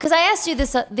because I asked you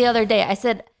this the other day. I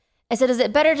said, is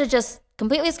it better to just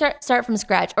completely start from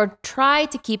scratch or try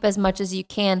to keep as much as you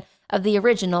can of the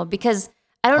original? Because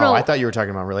I don't know. I thought you were talking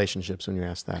about relationships when you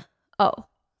asked that. Oh.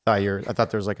 I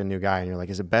thought there was like a new guy and you're like,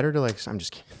 is it better to like, I'm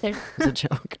just kidding. It's a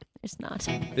joke. There's not.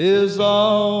 Is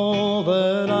all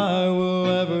that I will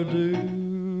ever do.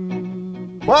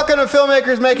 Welcome to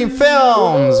Filmmakers Making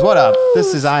Films. What up?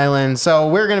 This is Island. So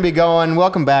we're going to be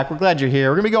welcome back. We're glad you're here.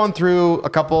 We're going to be going through a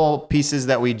couple pieces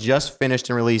that we just finished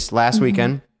and released last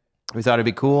weekend. We thought it'd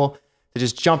be cool to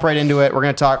just jump right into it. We're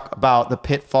going to talk about the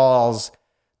pitfalls,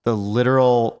 the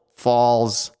literal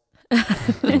falls.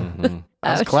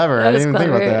 That was clever. I didn't even think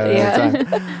about that.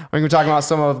 Yeah. We're going to talk about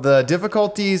some of the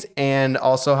difficulties and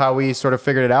also how we sort of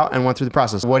figured it out and went through the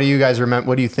process. What do you guys remember?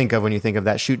 What do you think of when you think of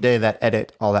that shoot day, that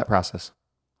edit, all that process?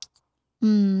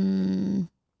 It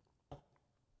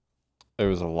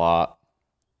was a lot.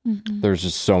 There was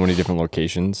just so many different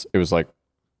locations. It was like,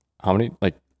 how many?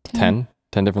 Like 10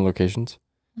 different locations.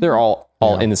 They're all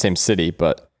in the same city,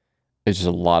 but it's just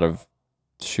a lot of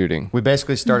shooting. We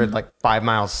basically started like 5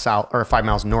 miles south or 5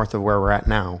 miles north of where we're at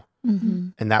now.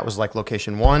 And that was like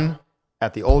location 1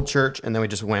 at the old church. And then we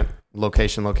just went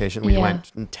location. We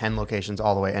went in 10 locations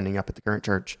all the way ending up at the current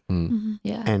church.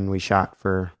 Yeah. And we shot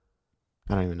for,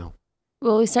 I don't even know.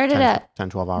 Well, we started at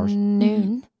 10, 12 hours.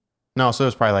 Noon. No, so it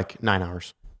was probably like 9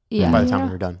 hours. Yeah. By the time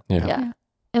we were done. Yeah.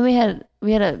 And we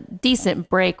had a decent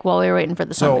break while we were waiting for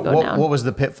the sun to go down. What was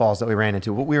the pitfalls that we ran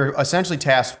into? What we were essentially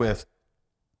tasked with,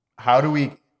 how do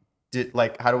we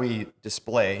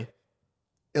display,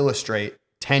 illustrate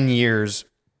 10 years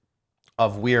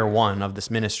of We Are One, of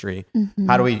this ministry?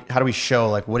 How do we show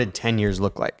like what did 10 years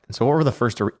look like? And so what were the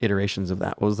first iterations of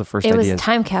that? What was the first idea? It was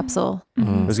time capsule.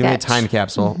 It was going to be a time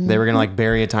capsule. They were going to like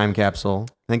bury a time capsule.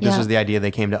 I think this was the idea they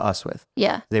came to us with.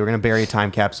 Yeah. They were going to bury a time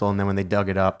capsule, and then when they dug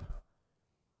it up,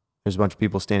 there's a bunch of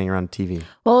people standing around TV.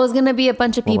 Well, it was going to be a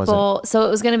bunch of people. So it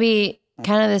was going to be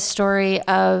kind of this story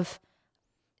of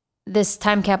this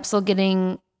time capsule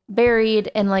getting buried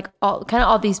and like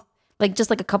all these, like just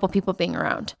like a couple people being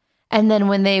around. And then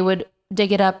when they would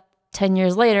dig it up 10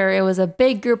 years later, it was a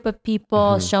big group of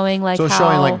people showing like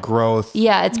showing like growth.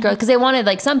 Yeah, it's growth. Because they wanted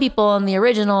like some people in the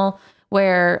original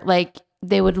where like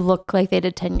they would look like they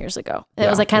did 10 years ago. It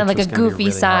was like kind of like a goofy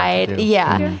really side.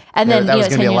 Yeah. And then that was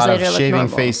going to be a lot of later, shaving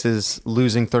faces,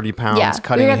 losing 30 pounds,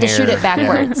 cutting hair. We're going to have to shoot it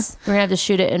backwards. We're going to have to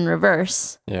shoot it in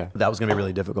reverse. Yeah. That was going to be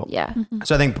really difficult. Yeah.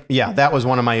 So I think, that was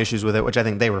one of my issues with it, which I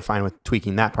think they were fine with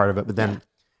tweaking that part of it. But then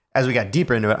as we got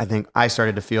deeper into it, I think I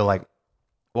started to feel like,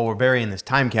 well, we're burying this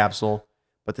time capsule,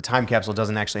 but the time capsule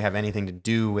doesn't actually have anything to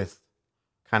do with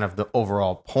kind of the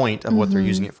overall point of what they're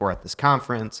using it for at this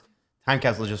conference. Time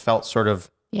capsule just felt sort of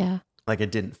like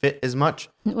it didn't fit as much.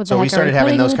 So we started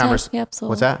having those conversations.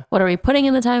 What's that? What are we putting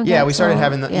in the time capsule? Yeah, we started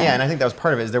having and I think that was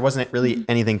part of it, is there wasn't really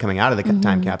anything coming out of the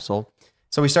time capsule.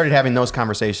 So we started having those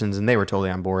conversations, and they were totally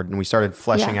on board, and we started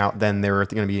fleshing out then we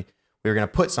were going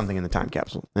to put something in the time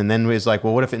capsule. And then it was like,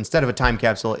 well, what if instead of a time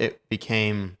capsule, it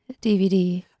became a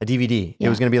DVD? It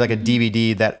was going to be like a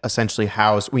DVD that essentially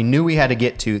housed, we knew we had to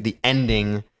get to the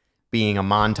ending being a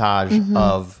montage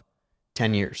of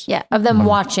 10 years. Yeah, of them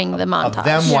watching the montage. Of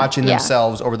them watching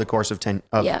themselves over the course of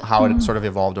how it sort of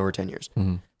evolved over 10 years.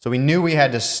 So we knew we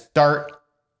had to start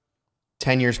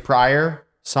 10 years prior,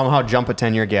 somehow jump a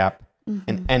 10-year gap,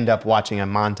 and end up watching a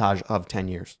montage of 10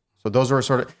 years. So those were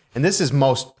sort of, and this is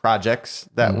most projects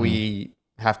that we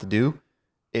have to do.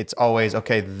 It's always,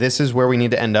 okay, this is where we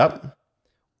need to end up,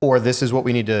 or this is what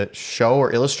we need to show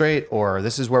or illustrate, or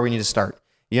this is where we need to start.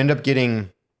 You end up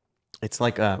getting, it's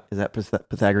like, is that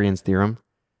Pythagorean's theorem?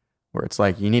 Where it's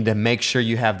like, you need to make sure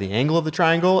you have the angle of the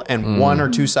triangle and one or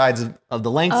two sides of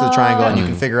the length of the triangle, and you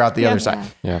can figure out the other side.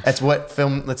 Yeah. That's what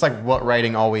that's like what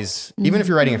writing always, even if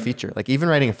you're writing a feature, like even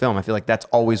writing a film, I feel like that's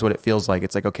always what it feels like.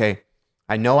 It's like, okay,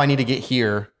 I know I need to get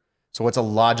here. So what's a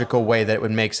logical way that it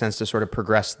would make sense to sort of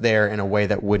progress there in a way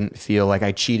that wouldn't feel like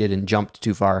I cheated and jumped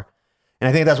too far? And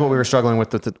I think that's what we were struggling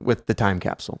with the time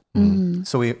capsule.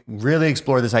 So we really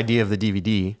explored this idea of the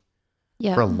DVD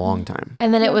for a long time.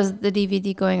 And then it was the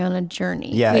DVD going on a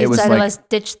journey. Yeah, we it was decided, like, let's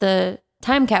ditch the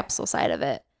time capsule side of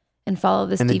it and follow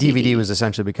this and DVD. the DVD was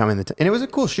essentially becoming and it was a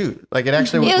cool shoot. Like it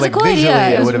actually was like a cool visually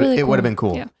idea. it would have been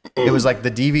cool. Yeah. It was like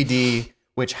the DVD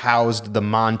which housed the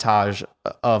montage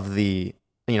of the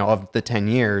of the 10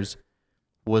 years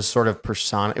was sort of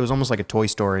persona. It was almost like a Toy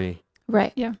Story.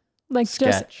 Right. Yeah. Like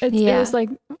sketch. It was like,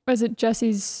 was it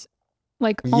Jesse's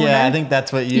like owner? Yeah, I think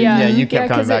that's what you kept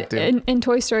coming back to. In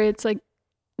Toy Story, it's like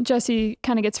Jessie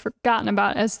kind of gets forgotten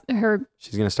about as her.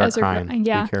 She's gonna start as her- crying.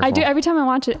 Yeah, Be careful. I do every time I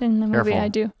watch it in the movie. Careful. I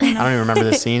do. I don't even remember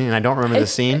the scene, and I don't remember the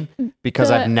scene because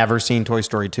the- I've never seen Toy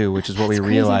Story 2, which is what we It's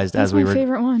crazy. realized That's as we my were.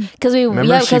 favorite one. Because we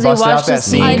Remember she because we busted out watched the that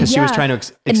scene scene. because she was Yeah. trying to And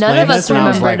explain none of this, us and I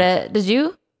was remembered like, it. Did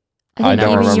you? I don't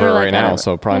even you remember were it like right that. now,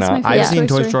 so probably That's my not. favorite. I've seen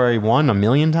Toy Toy Story. Story 1 a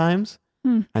million times.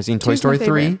 Hmm. I've seen Toy Two's my Story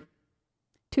 3. favorite.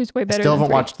 Two's way I better. still than haven't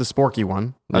three. watched the Sporky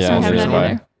one. That's Yeah, the I only haven't reason either. why.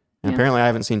 either. And Yeah. apparently I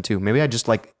haven't seen 2. Maybe I just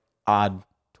like odd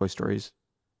Toy Stories,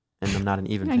 and I'm not an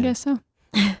even I fan. guess so.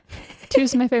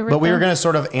 Two's my favorite. But we were though. going to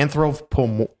sort of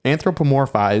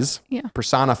anthropomorphize, Yeah.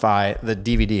 personify the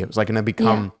DVD. It was like going to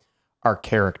become our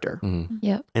character.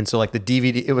 Yep. And so like the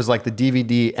DVD, it was like the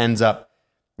DVD ends up,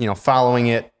 following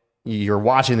it. You're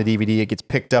watching the DVD, it gets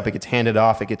picked up, it gets handed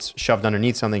off, it gets shoved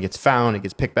underneath something, it gets found, it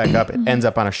gets picked back up, it ends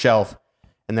up on a shelf.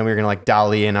 And then we were going to like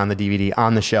dolly in on the DVD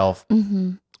on the shelf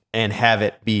and have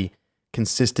it be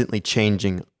consistently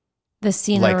changing. The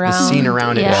scene Like around. the scene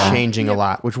around it is Yeah. changing a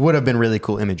lot, which would have been really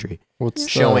cool imagery. What's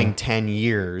Showing 10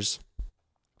 years.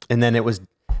 And then it was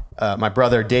my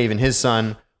brother Dave and his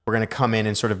son were going to come in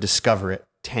and sort of discover it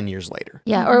 10 years later.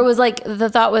 Yeah. Or it was like the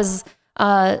thought was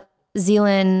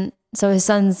Zealand. So his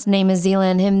son's name is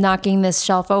Zealand, him knocking this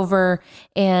shelf over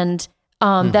and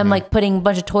them like putting a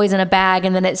bunch of toys in a bag.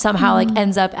 And then it somehow like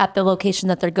ends up at the location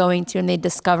that they're going to and they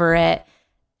discover it.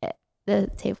 The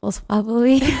table's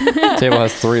wobbly. Table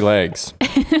has 3 legs.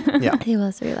 Yeah. Table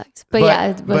has 3 legs. But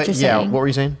yeah, what you're saying. What were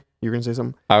you saying? You were going to say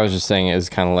something? I was just saying it's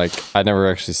kind of like I'd never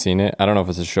actually seen it. I don't know if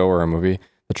it's a show or a movie.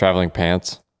 The Traveling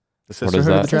Pants. The What is Sisterhood of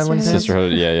that? the Traveling Pants?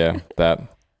 Sisterhood. Yeah. That.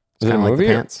 Is it a Kinda like the movie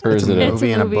Pants. or It's is a it movie. It's a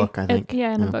and a movie. book, I think.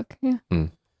 Yeah, in a book. Yeah.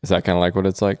 Is that kind of like what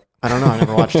it's like? I don't know. I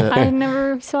never watched it. I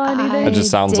never saw it either. It just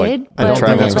sounds like I don't the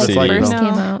Traveling think that's what it's like, CD. though. First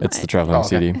came out. It's the Traveling Oh, okay.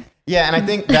 CD. Yeah, and I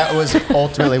think that was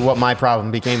ultimately what my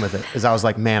problem became with it. Is I was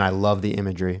like, man, I love the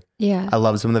imagery. Yeah. I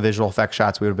love some of the visual effect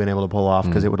shots we would have been able to pull off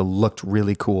because it would have looked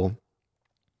really cool.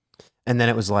 And then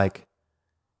it was like,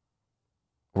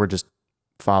 we're just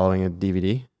following a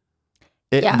DVD.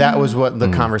 Yeah. That was what the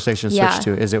conversation switched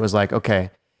Yeah. to. Is it was like, okay,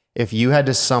 if you had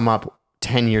to sum up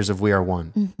 10 years of We Are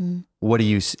One, what do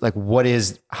you like?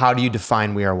 How do you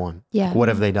define We Are One? Yeah. Like, what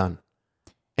have they done?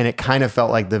 And it kind of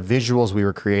felt like the visuals we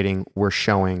were creating were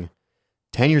showing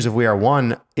 10 years of We Are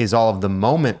One is all of the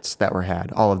moments that were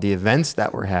had, all of the events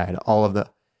that were had,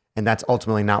 and that's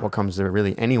ultimately not what comes to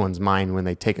really anyone's mind when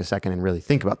they take a second and really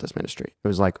think about this ministry. It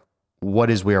was like, what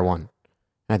is We Are One?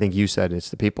 And I think you said it's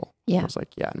the people. Yeah. I was like,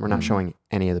 yeah, and we're not showing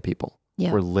any of the people.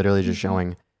 Yeah. We're literally just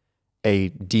showing a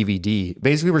DVD.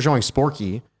 Basically, we're showing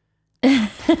Sporky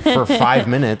for 5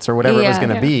 minutes or whatever it was Yeah.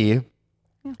 going to be,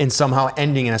 and somehow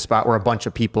ending in a spot where a bunch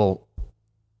of people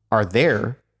are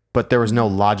there, but there was no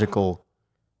logical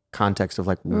context of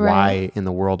like, Right. why in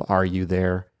the world are you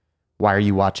there? Why are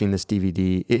you watching this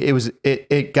DVD?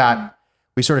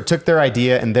 We sort of took their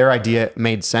idea, and their idea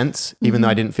made sense, even though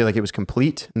I didn't feel like it was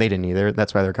complete, and they didn't either.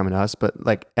 That's why they're coming to us. But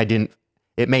like,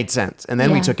 it made sense. And then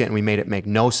we Yeah. took it and we made it make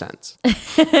no sense.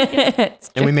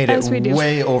 And we made it As we do.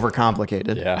 way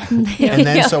overcomplicated. Yeah. And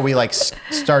then so we like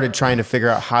started trying to figure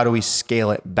out how do we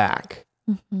scale it back.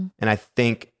 And I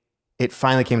think it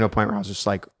finally came to a point where I was just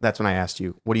like, that's when I asked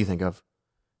you, what do you think of?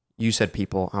 You said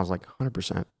people. I was like,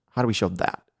 100%. How do we show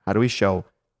that? How do we show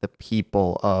the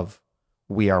people of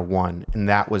We Are One? And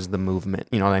that was the movement.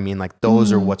 You know what I mean? Like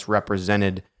those are what's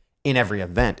represented in every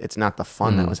event. It's not the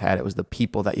fun that was had. It was the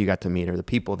people that you got to meet, or the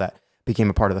people that became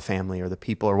a part of the family, or the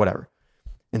people or whatever.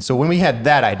 And so when we had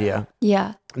that idea,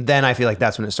 Yeah. then I feel like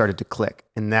that's when it started to click.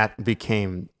 And that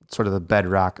became sort of the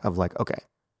bedrock of like, okay,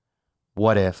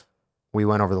 what if we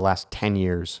went over the last 10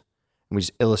 years and we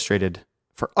just illustrated,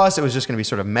 for us, it was just going to be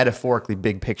sort of metaphorically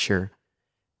big picture,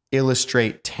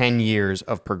 illustrate 10 years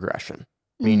of progression,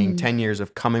 meaning 10 years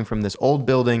of coming from this old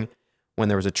building when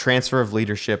there was a transfer of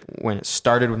leadership, when it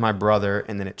started with my brother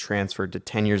and then it transferred to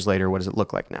 10 years later, what does it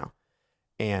look like now?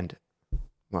 And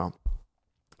well,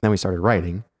 then we started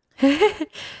writing.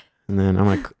 And then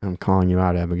I'm calling you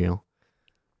out, Abigail.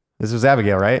 This was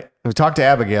Abigail, right? We talked to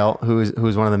Abigail, who's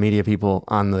one of the media people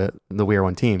on the We Are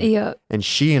One team. Yeah. And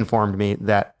she informed me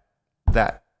that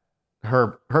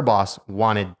her boss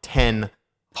wanted 10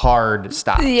 hard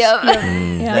stops. Yep.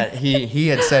 Yeah. That he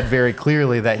had said very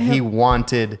clearly that he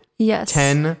wanted Yes.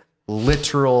 10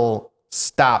 literal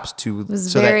stops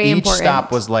was so that very each important.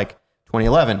 stop was like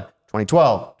 2011,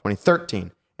 2012,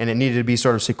 2013. And it needed to be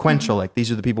sort of sequential. Like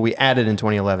these are the people we added in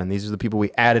 2011. These are the people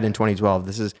we added in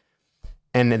 2012.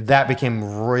 And that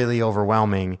became really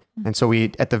overwhelming. And so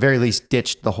we, at the very least,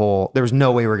 ditched the whole, there was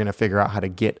no way we were going to figure out how to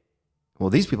get, well,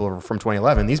 these people are from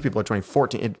 2011. These people are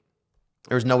 2014.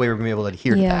 There was no way we were going to be able to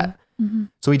adhere to Yeah. that.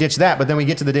 So we ditched that. But then we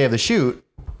get to the day of the shoot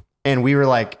And we were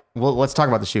like, well, let's talk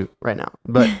about the shoot right now.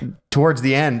 But towards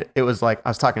the end, it was like, I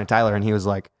was talking to Tyler and he was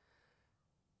like,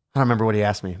 I don't remember what he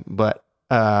asked me, but,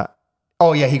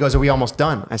 oh yeah, he goes, are we almost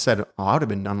done? I said, oh, I would have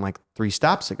been done like 3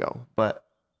 stops ago, but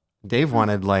Dave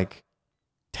wanted like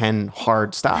 10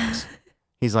 hard stops.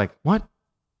 He's like, what?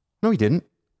 No, he didn't.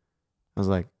 I was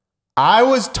like, I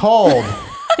was told,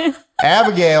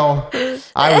 Abigail,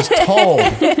 I was told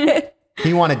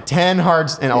he wanted 10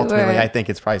 hard, and ultimately I think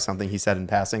it's probably something he said in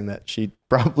passing that she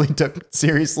probably took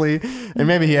seriously, and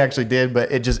maybe he actually did,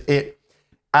 but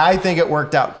I think it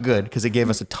worked out good because it gave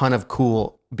us a ton of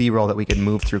cool B-roll that we could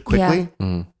move through quickly,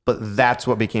 but that's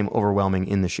what became overwhelming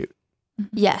in the shoot.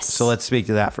 Yes. So let's speak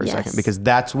to that for a second, because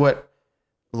that's what,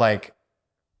 like,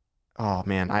 oh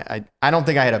man, I don't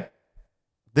think I had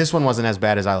this one wasn't as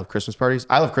bad as I Love Christmas Parties.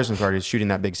 I Love Christmas Parties, shooting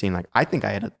that big scene, like, I think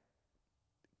I had a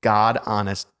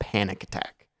God-honest panic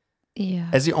attack. Yeah.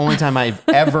 It's the only time I've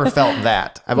ever felt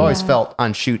that. I've always felt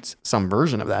on shoots some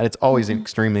version of that. It's always an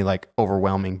extremely like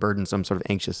overwhelming, burdensome, sort of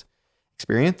anxious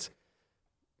experience.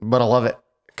 But I love it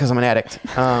because I'm an addict.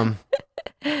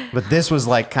 But this was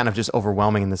like kind of just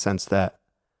overwhelming in the sense that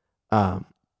there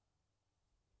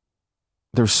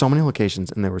were so many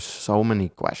locations and there were so many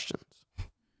questions.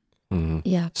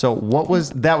 Yeah. So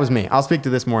that was me. I'll speak to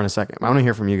this more in a second. I want to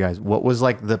hear from you guys. What was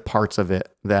like the parts of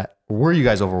it that were you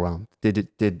guys overwhelmed?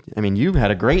 I mean, you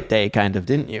had a great day kind of,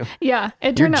 didn't you? Yeah.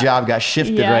 It Your turned out, job got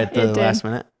shifted right at the last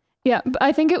minute. Yeah. But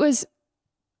I think it was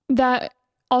that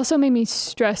also made me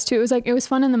stressed too. It was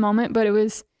fun in the moment, but it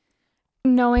was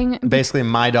knowing Basically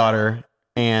my daughter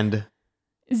and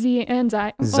Z and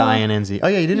Zion. Zion and Z. Oh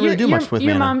yeah, you didn't really do much with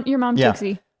your Mana. Your mom Yeah. took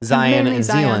Z. Zion Mainly and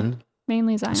Zion. Zealand.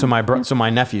 Mainly Zion. So my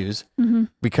nephews,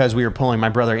 because we were pulling my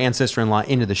brother and sister-in-law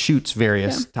into the shoots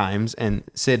various times, and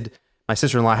Sid, my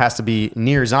sister-in-law, has to be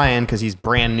near Zion because he's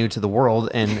brand new to the world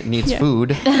and needs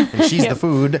food, and she's the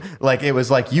food. Like, it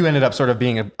was like you ended up sort of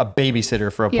being a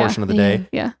babysitter for a portion of the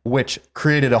day, which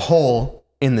created a hole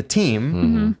in the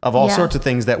team of all sorts of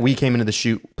things that we came into the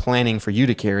shoot planning for you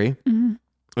to carry. And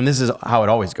this is how it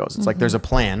always goes. It's like there's a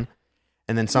plan,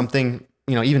 and then something,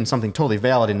 even something totally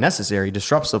valid and necessary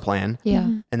disrupts the plan. Yeah.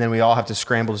 And then we all have to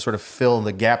scramble to sort of fill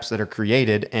the gaps that are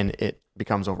created, and it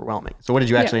becomes overwhelming. So what did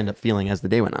you actually end up feeling as the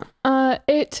day went on?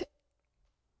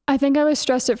 I think I was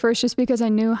stressed at first just because I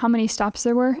knew how many stops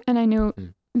there were, and I knew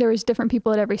there was different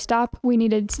people at every stop.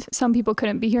 Some people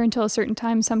couldn't be here until a certain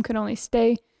time. Some could only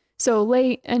stay so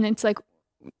late. And it's like,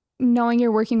 knowing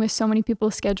you're working with so many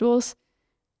people's schedules,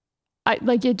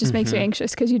 it just makes you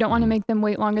anxious because you don't want to make them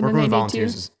wait longer than they need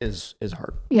volunteers is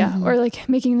hard. Yeah. Or like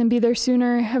making them be there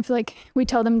sooner. We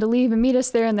tell them to leave and meet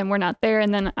us there, and then we're not there.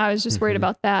 And then I was just worried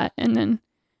about that. And then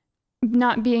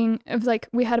not being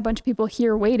we had a bunch of people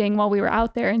here waiting while we were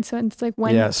out there. And so it's like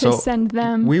to send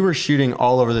them. We were shooting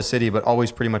all over the city, but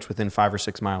always pretty much within 5 or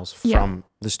 6 miles from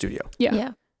the studio.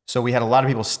 Yeah. So we had a lot of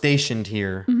people stationed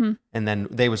here, and then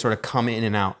they would sort of come in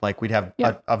and out. Like, we'd have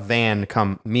a van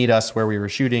come meet us where we were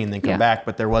shooting and then come back.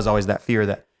 But there was always that fear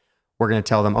that we're going to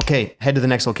tell them, okay, head to the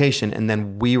next location. And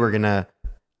then we were going to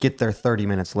get there 30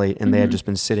 minutes late, and they had just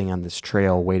been sitting on this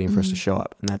trail waiting for us to show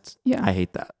up. And I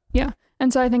hate that. Yeah.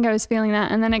 And so I think I was feeling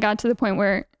that. And then it got to the point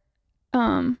where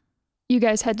you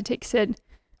guys had to take Sid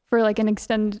for like an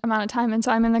extended amount of time. And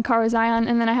so I'm in the car with Zion,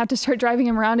 and then I have to start driving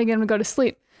him around again to go to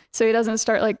sleep, so he doesn't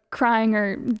start like crying,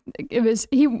 or he was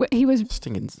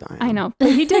stinging Zion. I know,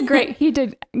 but he did great.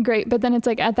 But then it's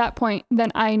like, at that point,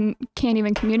 then I can't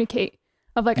even communicate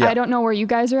I don't know where you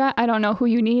guys are at. I don't know who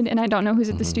you need, and I don't know who's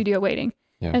at the studio waiting.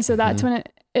 Yeah. And so that's when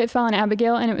it fell on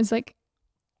Abigail. And it was like,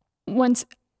 once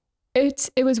I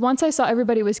saw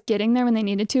everybody was getting there when they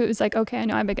needed to, it was like, okay, I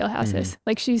know Abigail has this.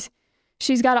 Like, she's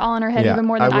got it all in her head even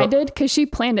more than I did, because she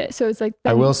planned it. So it's like,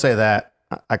 I will say that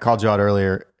I called you out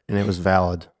earlier, and it was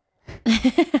valid.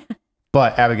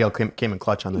 But Abigail came in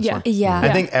clutch on this one. Yeah.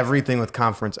 I think everything with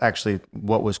conference, actually,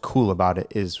 what was cool about it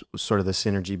is sort of the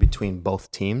synergy between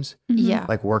both teams. Yeah.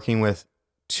 Like, working with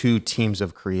 2 teams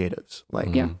of creatives.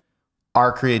 Like,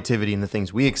 our creativity and the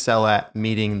things we excel at,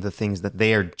 meeting the things that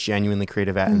they are genuinely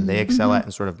creative at and they excel at,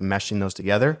 and sort of meshing those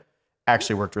together,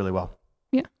 actually worked really well.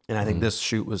 Yeah. And I think this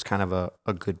shoot was kind of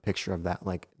a good picture of that.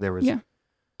 Like, there was... Yeah.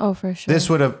 Oh, for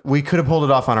sure. We could have pulled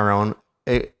it off on our own.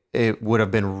 It would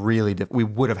have been really we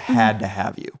would have had to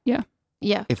have you. Yeah.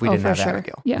 Yeah. If we didn't have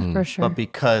Abigail. Yeah. For sure. But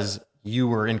because you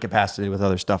were incapacitated with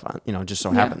other stuff on, just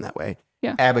so happened that way.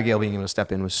 Yeah. Abigail being able to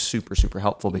step in was super, super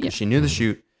helpful, because she knew the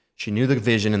shoot, she knew the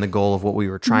vision and the goal of what we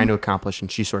were trying to accomplish,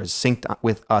 and she sort of synced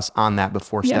with us on that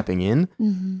before stepping in.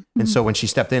 And so when she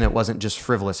stepped in, it wasn't just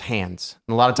frivolous hands.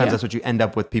 And a lot of times that's what you end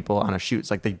up with people on a shoot.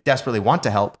 It's like they desperately want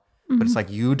to help, but it's like,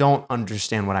 you don't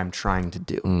understand what I'm trying to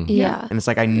do. Yeah. And it's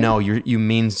like, I know you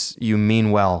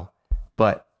mean well,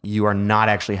 but you are not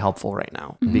actually helpful right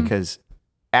now because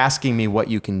asking me what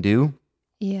you can do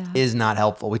is not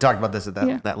helpful. We talked about this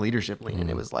at that leadership lean, and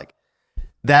it was like,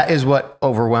 that is what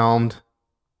overwhelmed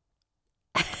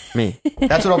me.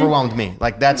 That's what overwhelmed me.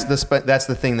 Like that's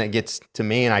the thing that gets to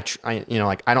me. And I you know,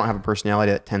 like I don't have a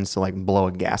personality that tends to like blow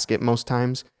a gasket most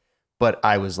times, but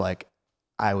I was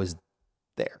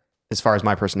there as far as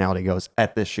my personality goes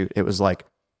at this shoot. It was like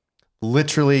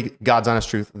literally God's honest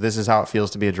truth. This is how it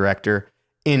feels to be a director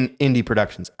in indie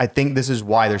productions. I think this is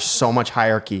why there's so much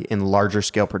hierarchy in larger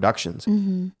scale productions,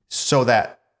 so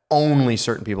that only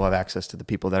certain people have access to the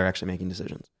people that are actually making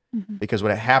decisions. Because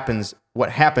what happens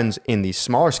in these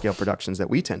smaller scale productions that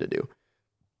we tend to do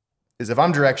is if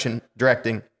I'm directing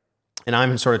and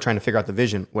I'm sort of trying to figure out the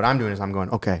vision, what I'm doing is I'm going,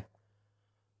 okay,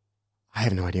 I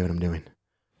have no idea what I'm doing.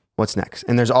 What's next?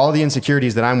 And there's all the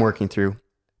insecurities that I'm working through,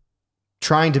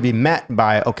 trying to be met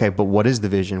by, okay, but what is the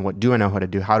vision? What do I know how to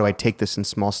do? How do I take this in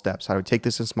small steps? How do I take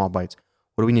this in small bites?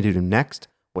 What do we need to do next?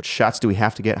 What shots do we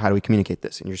have to get? How do we communicate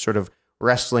this? And you're sort of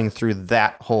wrestling through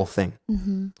that whole thing.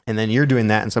 And then you're doing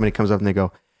that and somebody comes up and they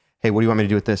go, hey, what do you want me to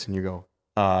do with this? And you go,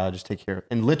 just take care of it.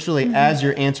 And literally as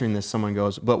you're answering this, someone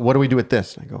goes, but what do we do with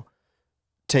this? And I go,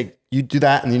 you do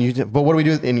that. And then but what do we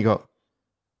do? And you go,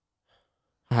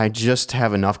 I just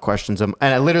have enough questions. And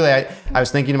I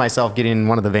was thinking to myself getting in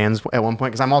one of the vans at one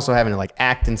point, because I'm also having to like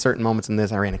act in certain moments in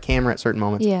this. I ran a camera at certain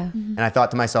moments. Yeah. And I thought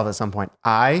to myself at some point,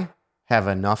 I have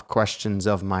enough questions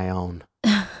of my own.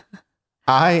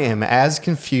 I am as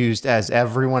confused as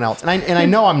everyone else. And I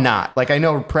know I'm not. Like, I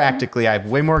know practically I have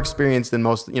way more experience than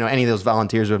most, any of those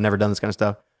volunteers who have never done this kind of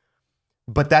stuff.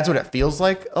 But that's what it feels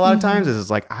like a lot of times, is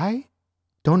it's like, I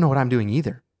don't know what I'm doing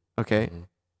either. Okay.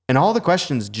 And all the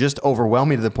questions just overwhelm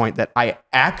me to the point that I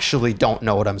actually don't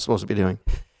know what I'm supposed to be doing.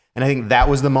 And I think that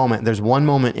was the moment. There's one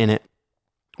moment in it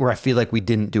where I feel like we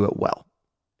didn't do it well,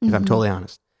 if I'm totally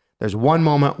honest. There's one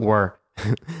moment where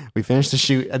we finished the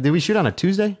shoot. Did we shoot on a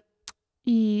Tuesday?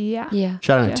 Yeah.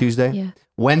 Shot on a Tuesday? Yeah.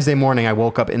 Wednesday morning, I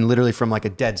woke up and literally from like a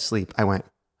dead sleep, I went,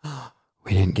 oh,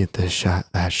 we didn't get this shot,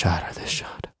 that shot, or this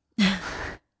shot.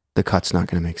 The cut's not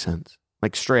going to make sense.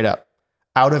 Like straight up.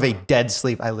 Out of a dead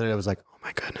sleep, I literally was like, oh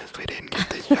my goodness, we didn't get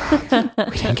these shots.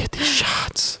 We didn't get these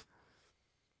shots.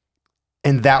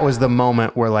 And that was the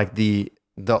moment where like the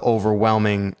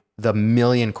overwhelming, the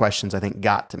million questions I think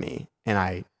got to me. And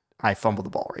I fumbled the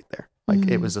ball right there. Like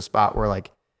it was a spot where like,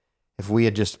 if we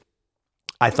had just,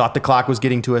 I thought the clock was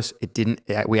getting to us. It didn't.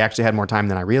 We actually had more time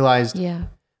than I realized,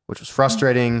 which was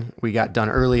frustrating. We got done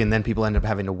early and then people ended up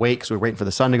having to wait because we were waiting for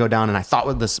the sun to go down. And I thought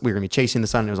we were going to be chasing the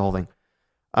sun. It was a whole thing.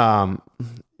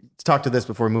 Let's talk to this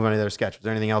before we move on to the other sketch. Was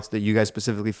there anything else that you guys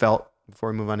specifically felt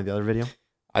before we move on to the other video?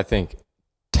 I think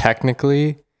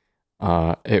technically,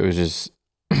 it was just,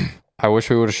 I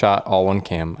wish we would have shot all one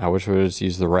cam. I wish we would have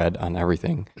used the red on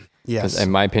everything. Yes. Because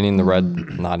in my opinion, the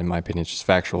red, not in my opinion, it's just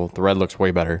factual. The red looks way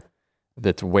better.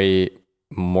 That's way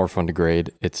more fun to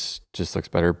grade. It's just looks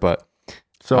better. But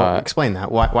so explain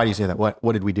that. Why do you say that?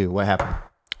 What did we do? What happened?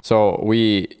 So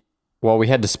we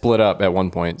had to split up at one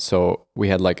point. So we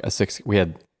had like I think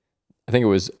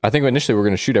initially we were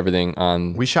going to shoot everything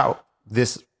on. We shot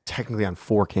this technically on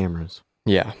 4 cameras.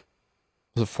 Yeah.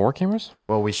 Was it 4 cameras?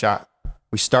 Well, we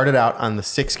started out on the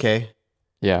 6K.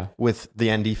 Yeah. With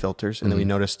the ND filters. And then we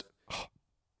noticed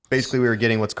basically we were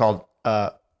getting what's called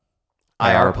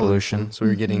IR pollution. So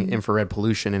we were getting infrared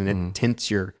pollution and it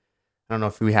tints your, I don't know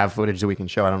if we have footage that we can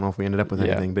show. I don't know if we ended up with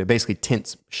anything, but it basically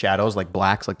tints shadows like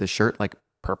blacks, like the shirt, like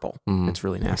purple. It's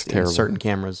really nasty. And certain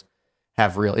cameras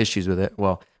have real issues with it.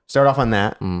 Well, start off on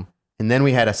that. And then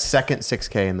we had a second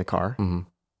 6K in the car.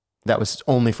 That was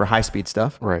only for high speed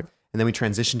stuff. Right. And then we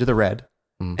transitioned to the red.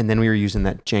 And then we were using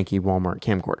that janky Walmart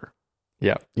camcorder.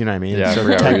 Yeah. You know what I mean? Yeah,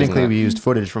 so technically we used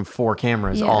footage from 4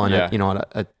 cameras all in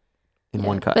in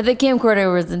one cut. But the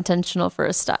camcorder was intentional for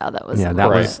a style that was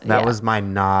that was my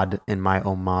nod and my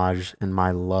homage and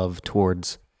my love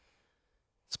towards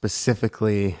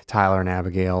specifically Tyler and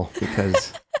Abigail,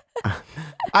 because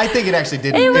I think it actually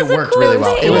did. It worked really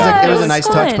well. It was a nice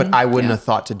touch, but I wouldn't have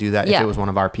thought to do that if it was one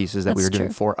of our pieces that we were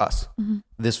doing for us.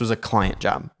 This was a client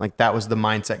job. Like that was the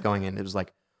mindset going in. It was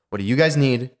like, what do you guys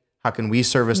need? How can we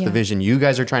service the vision you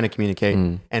guys are trying to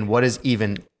communicate? And what is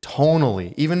even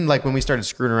tonally, even like when we started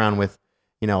screwing around with,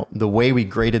 the way we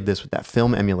graded this with that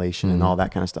film emulation and all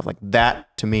that kind of stuff, like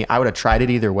that to me, I would have tried it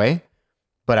either way,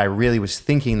 but I really was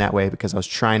thinking that way because I was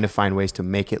trying to find ways to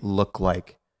make it look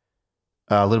like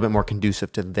a little bit more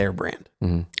conducive to their brand,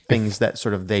 things that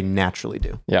sort of they naturally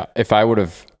do. Yeah.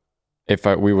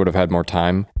 We would have had more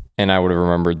time, and I would have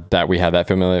remembered that we had that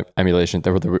film emulation,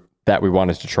 that we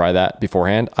wanted to try that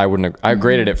beforehand, I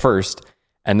graded it first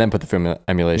and then put the film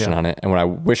emulation on it. And what I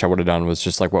wish I would have done was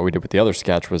just like what we did with the other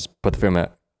sketch, was put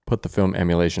the film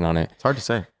emulation on it. It's hard to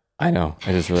say. I know.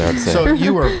 It is really hard to say.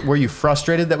 So were you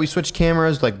frustrated that we switched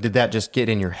cameras? Like, did that just get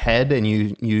in your head and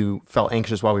you felt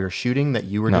anxious while we were shooting that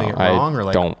you were doing it wrong? Or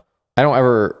like, I don't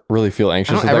ever really feel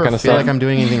anxious with that kind of stuff. I don't ever feel like I'm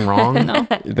doing anything wrong. No.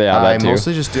 Yeah, I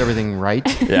mostly just do everything right.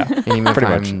 Yeah. And even if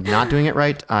I'm not doing it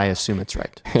right, I assume it's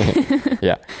right.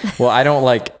 Yeah. Well, I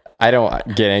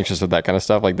don't get anxious with that kind of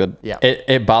stuff. Like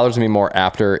it bothers me more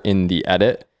after in the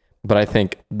edit. But I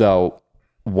think though,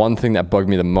 one thing that bugged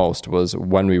me the most was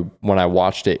when I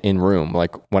watched it in room,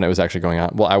 like when it was actually going on.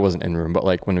 Well, I wasn't in room, but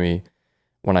like when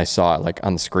I saw it like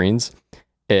on the screens,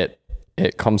 it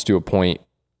comes to a point.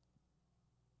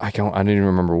 I didn't even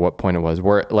remember what point it was,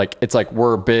 where like it's like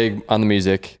we're big on the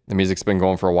music. The music's been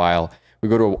going for a while. We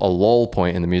go to a lull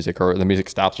point in the music, or the music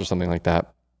stops or something like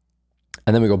that.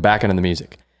 And then we go back into the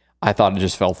music. I thought it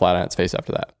just fell flat on its face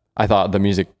after that. I thought the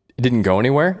music didn't go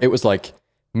anywhere. It was like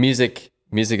music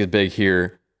is big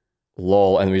here,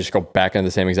 lull, and we just go back into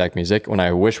the same exact music. When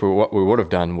I wish what we would have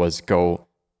done was go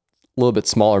a little bit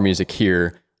smaller music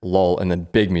here, lull, and then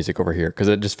big music over here. Because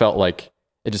it just felt like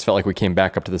we came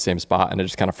back up to the same spot and it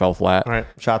just kind of fell flat. All right,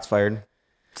 shots fired.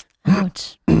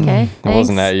 Ouch. Okay. It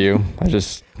wasn't at you. I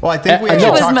think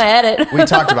it was my edit. We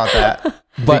talked about that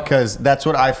because that's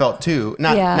what I felt too.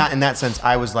 Not in that sense.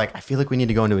 I was like, I feel like we need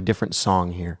to go into a different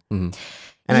song here. Mm-hmm.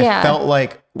 And I felt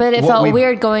like, but it felt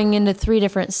weird going into 3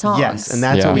 different songs. Yes, and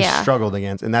that's what we struggled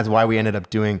against, and that's why we ended up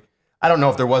doing. I don't know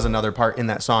if there was another part in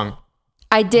that song.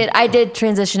 I did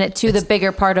transition it to the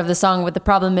bigger part of the song, but the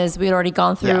problem is we'd already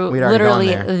gone through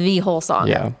literally the whole song.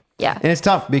 Yeah. Yeah. And it's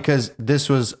tough because this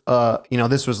was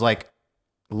like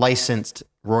licensed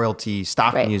royalty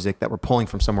stock music that we're pulling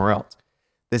from somewhere else.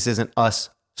 This isn't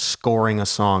us scoring a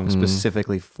song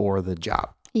specifically for the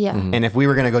job. Yeah. Mm-hmm. And if we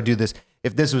were going to go do this,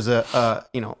 if this was a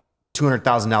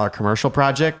 $200,000 commercial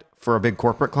project for a big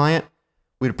corporate client,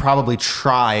 we'd probably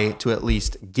try to at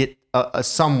least get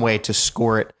some way to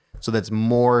score it so that's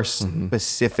more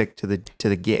specific to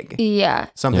the gig. Yeah.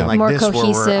 Something like more this where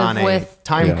we're on a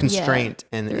time constraint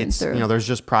and through it's, and through. there's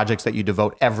just projects that you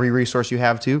devote every resource you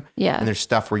have to. Yeah. And there's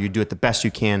stuff where you do it the best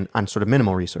you can on sort of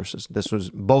minimal resources. This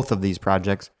was both of these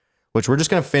projects, which we're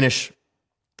just going to finish.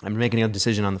 I'm making a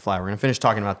decision on the fly. We're going to finish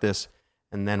talking about this.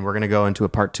 And then we're going to go into a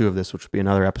part 2 of this, which will be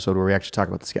another episode where we actually talk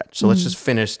about the sketch. So let's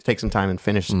just take some time and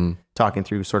finish talking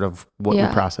through sort of what we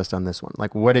processed on this one.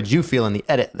 Like, what did you feel in the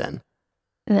edit then?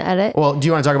 In the edit? Well, do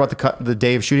you want to talk about the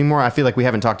day of shooting more? I feel like we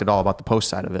haven't talked at all about the post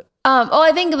side of it.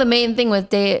 I think the main thing with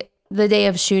the day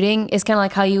of shooting is kind of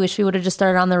like how you wish we would have just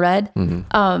started on the red.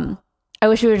 Mm-hmm. I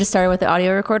wish we would have just started with the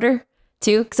audio recorder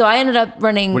too. So I ended up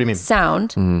running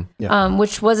sound,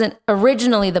 which wasn't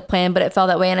originally the plan, but it fell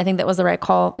that way. And I think that was the right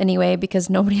call anyway, because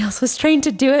nobody else was trained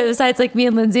to do it besides like me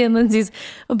and Lindsay's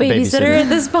a babysitter at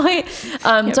this point.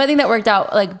 So I think that worked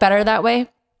out like better that way.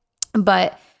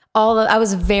 But I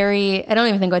don't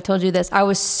even think I told you this. I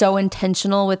was so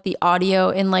intentional with the audio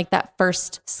in like that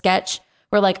first sketch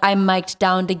where like I mic'd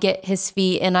down to get his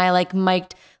feet and I like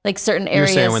mic'd like certain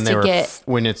areas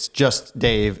when it's just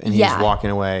Dave and he's walking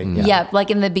away. Yeah.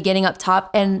 Like in the beginning up top,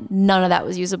 and none of that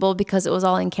was usable because it was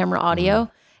all in camera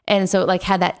audio. And so it like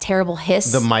had that terrible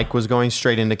hiss. The mic was going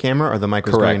straight into camera, or the mic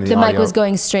was going into the audio? The mic was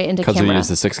going straight into camera. Because we used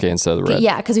the 6K instead of the red.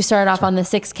 Yeah, because we started off on the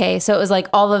 6K. So it was like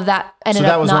all of that ended up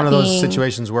not being... So that was one of those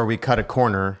situations where we cut a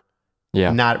corner,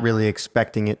 not really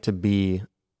expecting it to be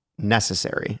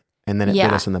necessary. And then it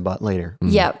bit us in the butt later.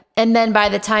 Mm-hmm. Yeah. And then by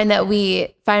the time that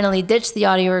we finally ditched the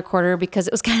audio recorder because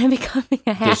it was kind of becoming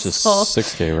a hassle. This is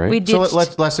 6K, right? We ditched,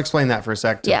 so let's explain that for a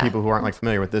sec to people who aren't like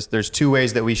familiar with this. There's 2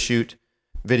 ways that we shoot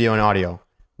video and audio.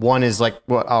 One is like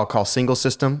what I'll call single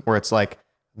system, where it's like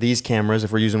these cameras,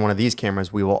 if we're using one of these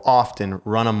cameras, we will often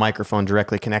run a microphone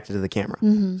directly connected to the camera.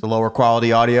 Mm-hmm. So lower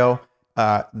quality audio.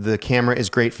 The camera is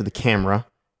great for the camera.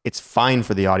 It's fine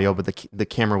for the audio, but the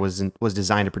camera was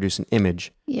designed to produce an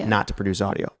image, not to produce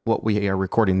audio. What we are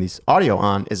recording these audio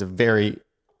on is a very,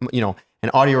 an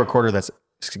audio recorder that's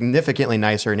significantly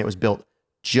nicer, and it was built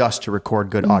just to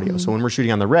record good audio. So when we're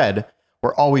shooting on the red,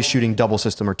 we're always shooting double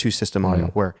system or 2 system audio,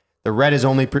 where the red is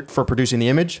only for producing the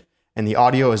image, and the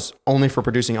audio is only for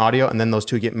producing audio, and then those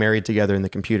 2 get married together in the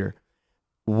computer.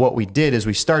 What we did is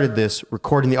we started this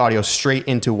recording the audio straight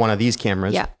into one of these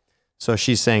cameras. Yeah. So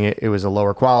she's saying it was a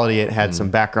lower quality. It had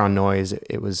some background noise.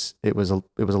 It was a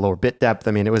lower bit depth.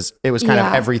 I mean, it was kind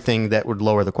of everything that would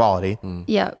lower the quality.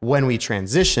 Yeah. When we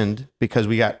transitioned, because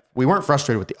we weren't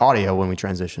frustrated with the audio when we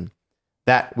transitioned.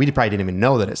 that we probably didn't even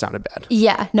know that it sounded bad.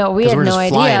 Yeah, no, we 'Cause had we're no just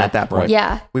idea. flying at that point.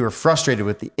 Yeah. We were frustrated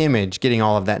with the image, getting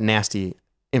all of that nasty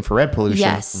infrared pollution.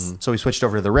 Yes. So we switched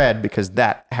over to the red because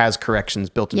that has corrections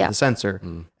built into Yeah. the sensor,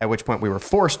 at which point we were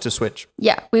forced to switch.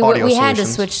 Yeah, we audio had to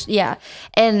solutions. switch. Yeah,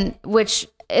 and which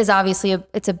is obviously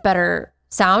it's a better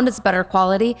sound, it's better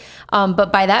quality.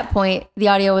 But by that point, the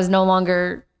audio was no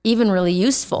longer even really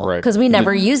useful Right. because we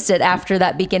never used it after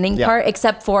that beginning Yeah. part,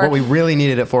 except for What we really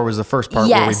needed it for was the first part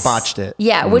where we botched it.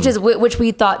 Yeah, which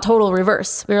we thought total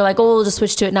reverse. We were like, oh, we'll just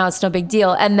switch to it now. It's no big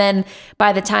deal. And then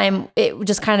by the time it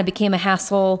just kind of became a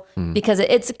hassle because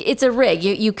it's a rig.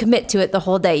 You commit to it the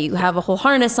whole day. You have a whole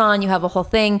harness on, you have a whole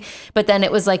thing. But then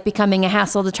it was like becoming a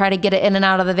hassle to try to get it in and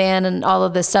out of the van and all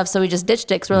of this stuff. So we just ditched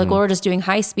it because we're like, well, we're just doing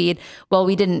high speed. Well,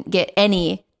 we didn't get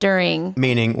any during.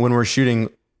 Meaning when we're shooting,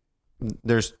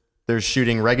 there's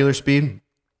shooting regular speed,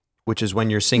 which is when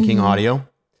you're syncing audio.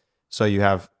 So you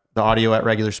have the audio at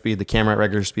regular speed, the camera at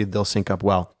regular speed, they'll sync up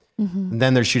well. And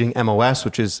then they're shooting MOS,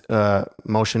 which is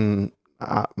motion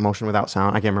without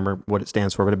sound. I can't remember what it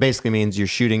stands for, but it basically means you're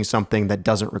shooting something that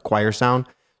doesn't require sound.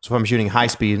 So if I'm shooting high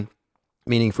speed,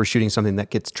 meaning for shooting something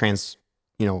that gets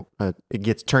it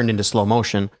gets turned into slow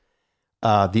motion,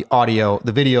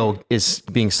 the video is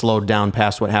being slowed down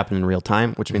past what happened in real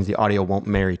time, which means the audio won't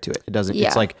marry to it. It doesn't. Yeah.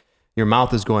 It's like your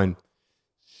mouth is going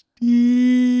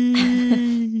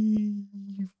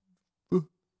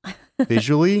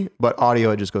visually, but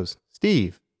audio it just goes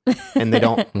Steve, and they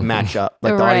don't match up.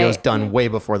 Like the audio is Right. done way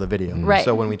before the video. Right.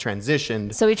 So when we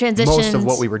transitioned, So we transitioned. most of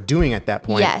what we were doing at that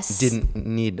point Yes. didn't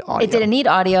need audio. It didn't need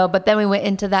audio, but then we went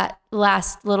into that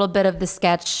last little bit of the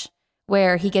sketch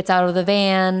where he gets out of the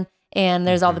van and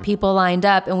there's all the people lined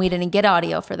up, and we didn't get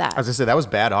audio for that. I was gonna say that was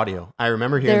bad audio. I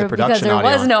remember hearing the because production there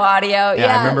audio. was no audio. Yeah,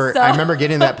 Yeah, I remember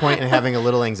getting to that point and having a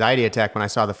little anxiety attack when I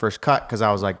saw the first cut because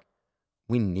I was like,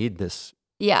 we need this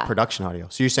yeah. production audio.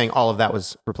 So you're saying all of that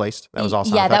was replaced? That was all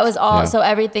sound Yeah, that effects? was all. Yeah. So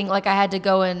everything, like I had to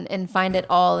go and find it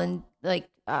all and like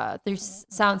through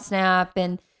SoundSnap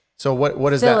and So what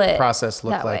does fill that it process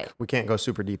look that like? way. We can't go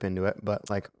super deep into it, but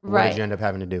like what Right. did you end up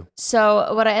having to do?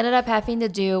 so what I ended up having to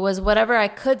do was whatever I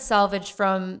could salvage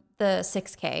from the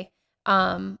 6K,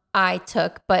 I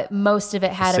took, but most of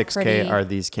it had 6K a pretty. are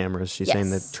these cameras. She's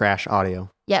saying the Yes. trash audio.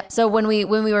 Yep. So when we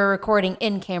were recording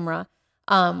in camera,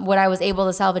 what I was able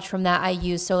to salvage from that, I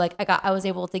used. So like I was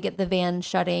able to get the van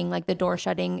shutting, like the door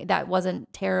shutting. That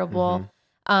wasn't terrible.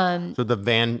 So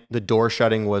the door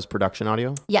shutting was production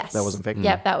audio? Yes. That wasn't fake?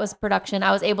 Yep. That was production.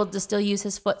 I was able to still use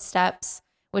his footsteps,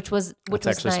 which was That's was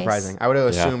actually nice. surprising. I would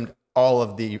have Yeah. assumed all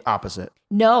of the opposite.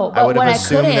 No, I but would what have I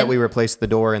assumed couldn't. that we replaced the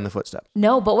door and the footsteps.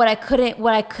 No, but what I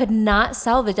could not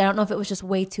salvage, I don't know if it was just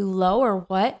way too low or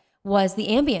what, was the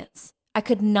ambience. I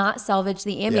could not salvage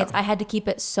the ambience. Yeah. I had to keep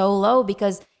it so low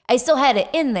because I still had it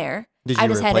in there. Did I you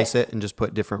just replace it and just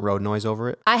put different road noise over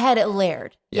it? I had it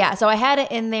layered. Yeah. So I had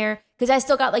it in there because I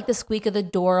still got like the squeak of the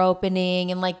door opening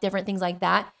and like different things like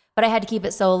that. But I had to keep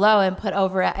it so low and put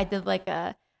over it. I did like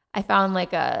I found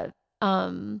like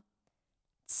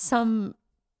some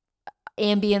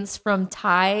ambience from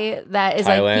Thai that is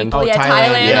Thailand? like people, Oh, yeah,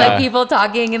 Thailand, Thailand, yeah. like people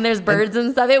talking and there's birds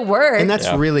and stuff. It worked. And that's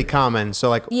Yeah. really common. So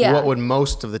like Yeah. what would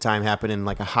most of the time happen in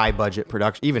like a high budget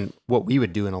production, even what we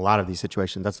would do in a lot of these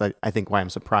situations, that's like, I think why I'm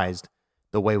surprised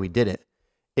the way we did it,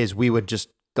 is we would just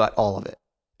gut all of it.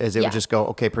 Is it Yeah. would just go,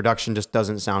 okay, production just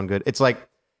doesn't sound good. It's like,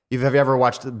 have you ever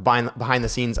watched the behind the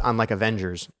scenes on like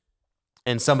Avengers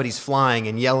and somebody's flying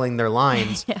and yelling their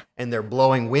lines Yeah. and they're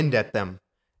blowing wind at them?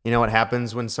 You know what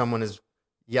happens when someone is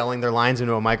yelling their lines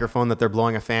into a microphone that they're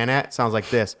blowing a fan at? It sounds like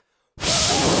this.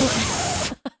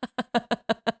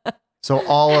 So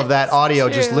all of that audio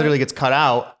just true. literally gets cut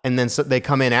out, and then so they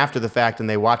come in after the fact and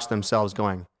they watch themselves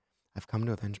going, I've come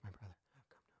to avenge my brother.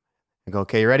 I go,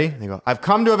 okay, you ready? They go, I've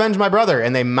come to avenge my brother.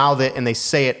 And they mouth it and they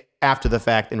say it after the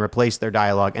fact and replace their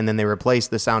dialogue. And then they replace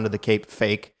the sound of the cape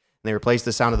fake. And they replace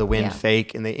the sound of the wind Yeah.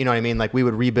 fake. And they, you know what I mean? Like we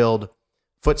would rebuild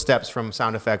footsteps from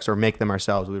sound effects or make them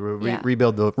ourselves. We would Yeah.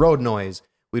 rebuild the road noise.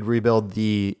 We'd rebuild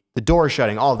the door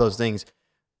shutting, all of those things,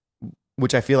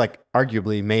 which I feel like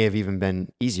arguably may have even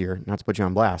been easier, not to put you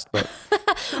on blast, but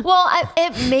Well,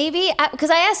 it maybe because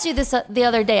I asked you this the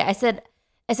other day. I said,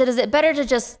 is it better to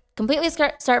just completely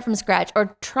start from scratch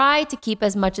or try to keep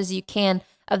as much as you can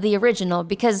of the original?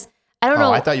 Because I don't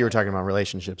know. I thought you were talking about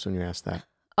relationships when you asked that.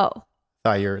 Oh,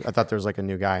 I thought there was like a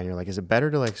new guy and you're like, is it better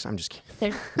to like, I'm just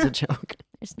kidding. there, It's a joke.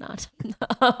 there's not.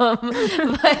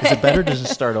 Is it better to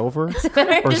just start over?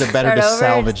 better Or is to it better to start over?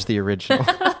 salvage the original?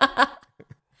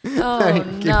 Oh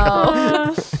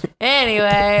no.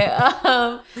 Anyway,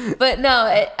 but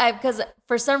no, because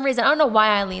for some reason I don't know why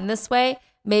I lean this way.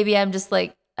 Maybe I'm just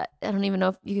like I don't even know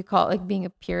if you could call it like being a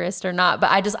purist or not, but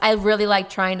I really like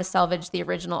trying to salvage the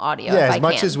original audio. Yeah, if as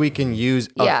much as we can use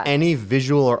of any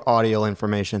visual or audio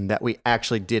information that we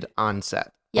actually did on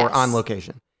set or on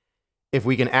location. If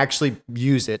we can actually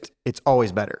use it, it's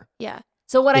always better. Yeah.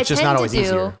 So what it's I just tend not to always do,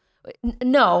 easier.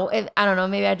 No, I don't know.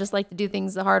 Maybe I just like to do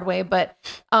things the hard way, but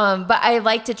I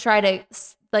like to try to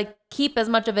like keep as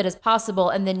much of it as possible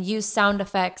and then use sound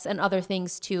effects and other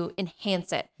things to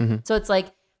enhance it. Mm-hmm. So it's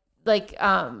like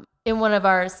in one of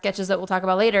our sketches that we'll talk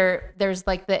about later, there's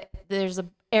a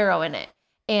arrow in it.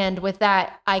 And with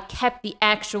that, I kept the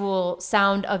actual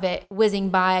sound of it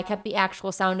whizzing by. I kept the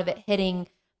actual sound of it hitting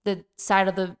the side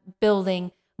of the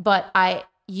building, but I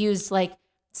used like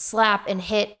slap and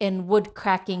hit and wood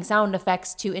cracking sound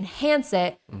effects to enhance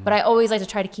it. Mm-hmm. But I always like to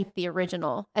try to keep the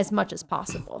original as much as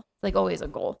possible. Like always a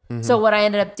goal. Mm-hmm. So what I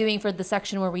ended up doing for the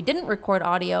section where we didn't record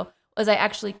audio was I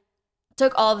actually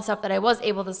took all the stuff that I was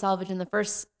able to salvage in the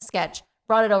first sketch,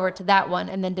 brought it over to that one,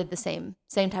 and then did the same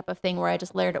type of thing where I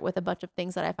just layered it with a bunch of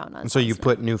things that I found on. So you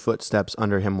put new footsteps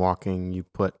under him walking, you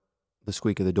put the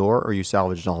squeak of the door, or you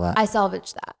salvaged all that? I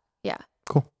salvaged that. Yeah.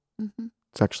 Cool. Mm-hmm.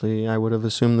 It's actually, I would have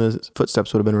assumed the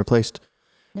footsteps would have been replaced.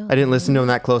 No, I didn't listen to him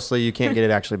that closely. You can't get it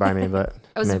actually by me, but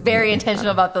I was very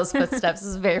intentional about those footsteps. I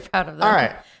was very proud of them. All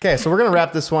right. Okay. So we're going to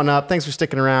wrap this one up. Thanks for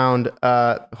sticking around.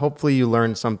 Hopefully you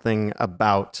learned something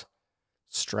about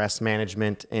stress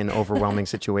management in overwhelming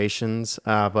situations.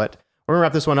 But we're going to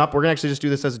wrap this one up. We're going to actually just do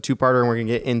this as a two-parter and we're going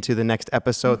to get into the next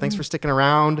episode. Thanks for sticking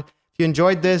around. If you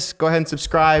enjoyed this, go ahead and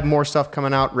subscribe. More stuff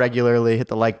coming out regularly. Hit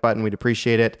the like button. We'd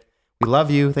appreciate it. We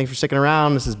love you. Thanks for sticking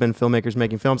around. This has been Filmmakers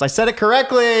Making Films. I said it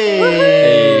correctly.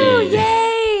 Woohoo!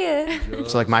 Yay!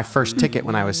 It's like my first ticket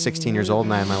when I was 16 years old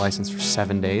and I had my license for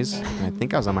 7 days. And I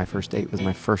think I was on my first date with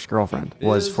my first girlfriend.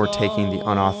 Was for taking the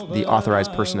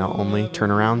authorized personnel only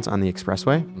turnarounds on the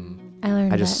expressway.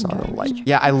 I just saw the light.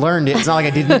 Yeah, I learned it. It's not like I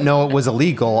didn't know it was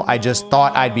illegal. I just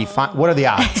thought I'd be fine. What are the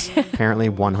odds? Apparently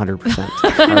 100%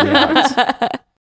 are the odds.